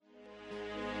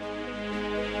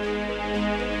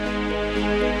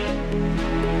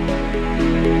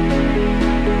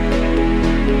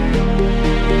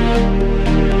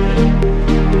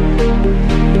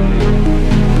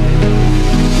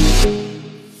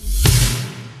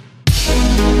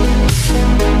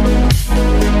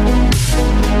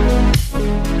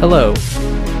Hello,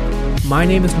 my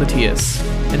name is Matias,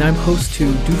 and I'm host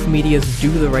to Doof Media's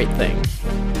Do the Right Thing,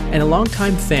 and a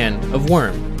longtime fan of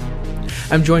Worm.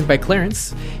 I'm joined by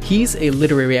Clarence. He's a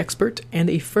literary expert and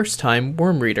a first-time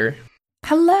Worm reader.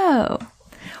 Hello!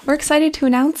 We're excited to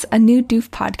announce a new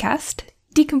Doof podcast,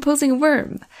 Decomposing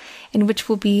Worm, in which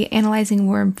we'll be analyzing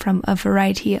Worm from a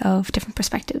variety of different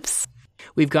perspectives.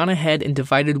 We've gone ahead and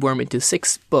divided Worm into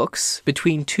 6 books,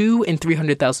 between 2 and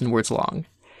 300,000 words long.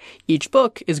 Each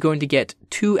book is going to get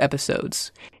 2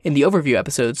 episodes. In the overview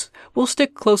episodes, we'll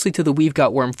stick closely to the We've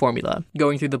Got Worm formula,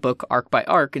 going through the book arc by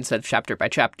arc instead of chapter by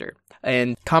chapter,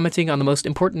 and commenting on the most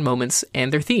important moments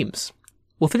and their themes.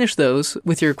 We'll finish those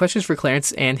with your questions for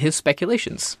Clarence and his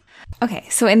speculations. Okay,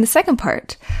 so in the second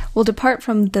part, we'll depart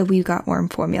from the We've Got Worm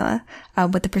formula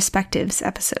with the perspectives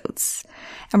episodes.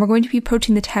 And we're going to be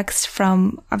approaching the text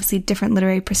from, obviously, different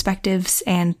literary perspectives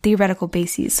and theoretical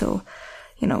bases, so,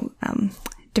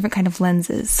 different kind of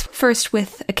lenses. First,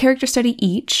 with a character study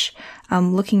each,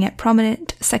 looking at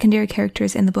prominent secondary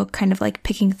characters in the book, kind of like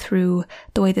picking through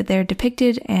the way that they're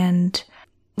depicted and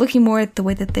looking more at the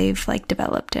way that they've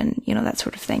developed and, that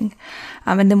sort of thing.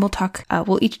 And then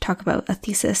we'll each talk about a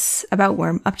thesis about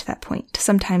Worm up to that point,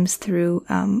 sometimes through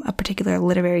a particular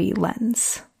literary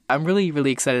lens. I'm really,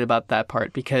 really excited about that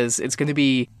part because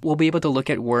we'll be able to look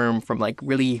at Worm from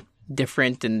really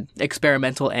different and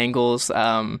experimental angles.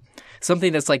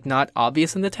 Something that's not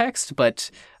obvious in the text,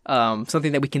 but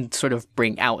something that we can sort of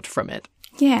bring out from it.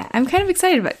 Yeah, I'm kind of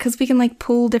excited about it because we can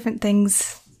pull different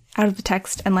things out of the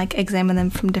text and examine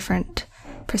them from different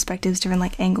perspectives,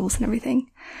 different angles and everything.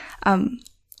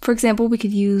 For example, we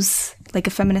could use a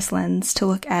feminist lens to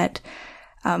look at.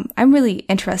 I'm really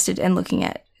interested in looking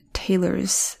at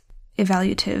Taylor's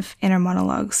evaluative inner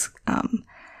monologues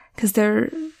because they're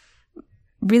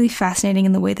really fascinating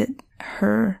in the way that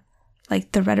her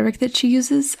the rhetoric that she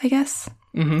uses, I guess.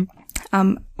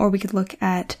 Mm-hmm. Or we could look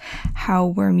at how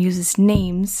Worm uses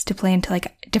names to play into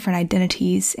different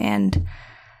identities and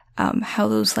how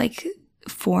those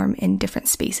form in different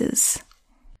spaces.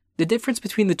 The difference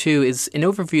between the two is in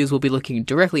overviews we'll be looking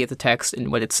directly at the text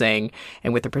and what it's saying,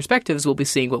 and with the perspectives we'll be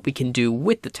seeing what we can do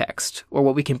with the text or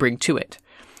what we can bring to it,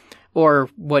 or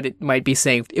what it might be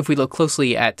saying if we look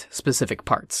closely at specific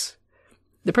parts.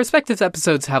 The perspectives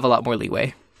episodes have a lot more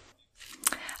leeway.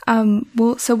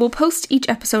 We'll post each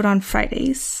episode on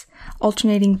Fridays,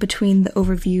 alternating between the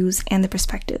overviews and the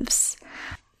perspectives.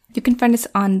 You can find us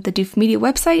on the Doof Media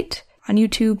website, on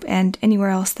YouTube, and anywhere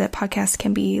else that podcasts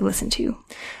can be listened to.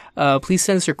 Please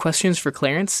send us your questions for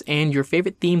Clarence and your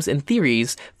favorite themes and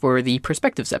theories for the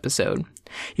Perspectives episode.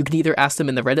 You can either ask them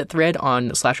in the Reddit thread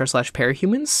on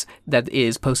 /r/parahumans that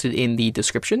is posted in the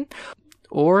description,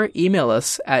 or email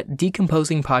us at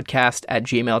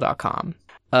decomposingpodcast@gmail.com.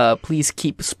 Please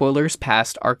keep spoilers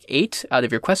past Arc 8 out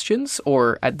of your questions,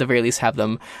 or at the very least have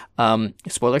them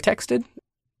spoiler texted?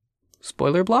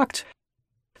 Spoiler blocked?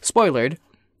 Spoilered.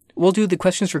 We'll do the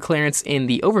questions for Clarence in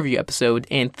the overview episode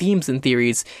and themes and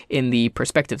theories in the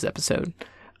perspectives episode.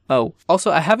 Oh,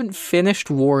 also, I haven't finished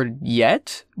Ward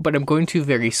yet, but I'm going to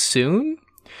very soon.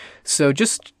 So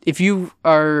just, if you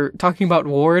are talking about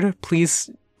Ward, please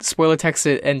spoiler text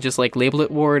it and just label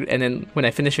it Ward, and then when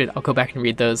I finish it, I'll go back and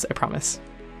read those, I promise.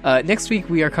 Next week,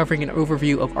 we are covering an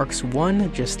overview of Arcs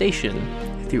 1, Gestation,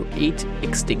 through 8,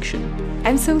 Extinction.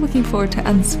 I'm so looking forward to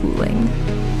unspooling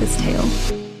this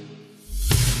tale.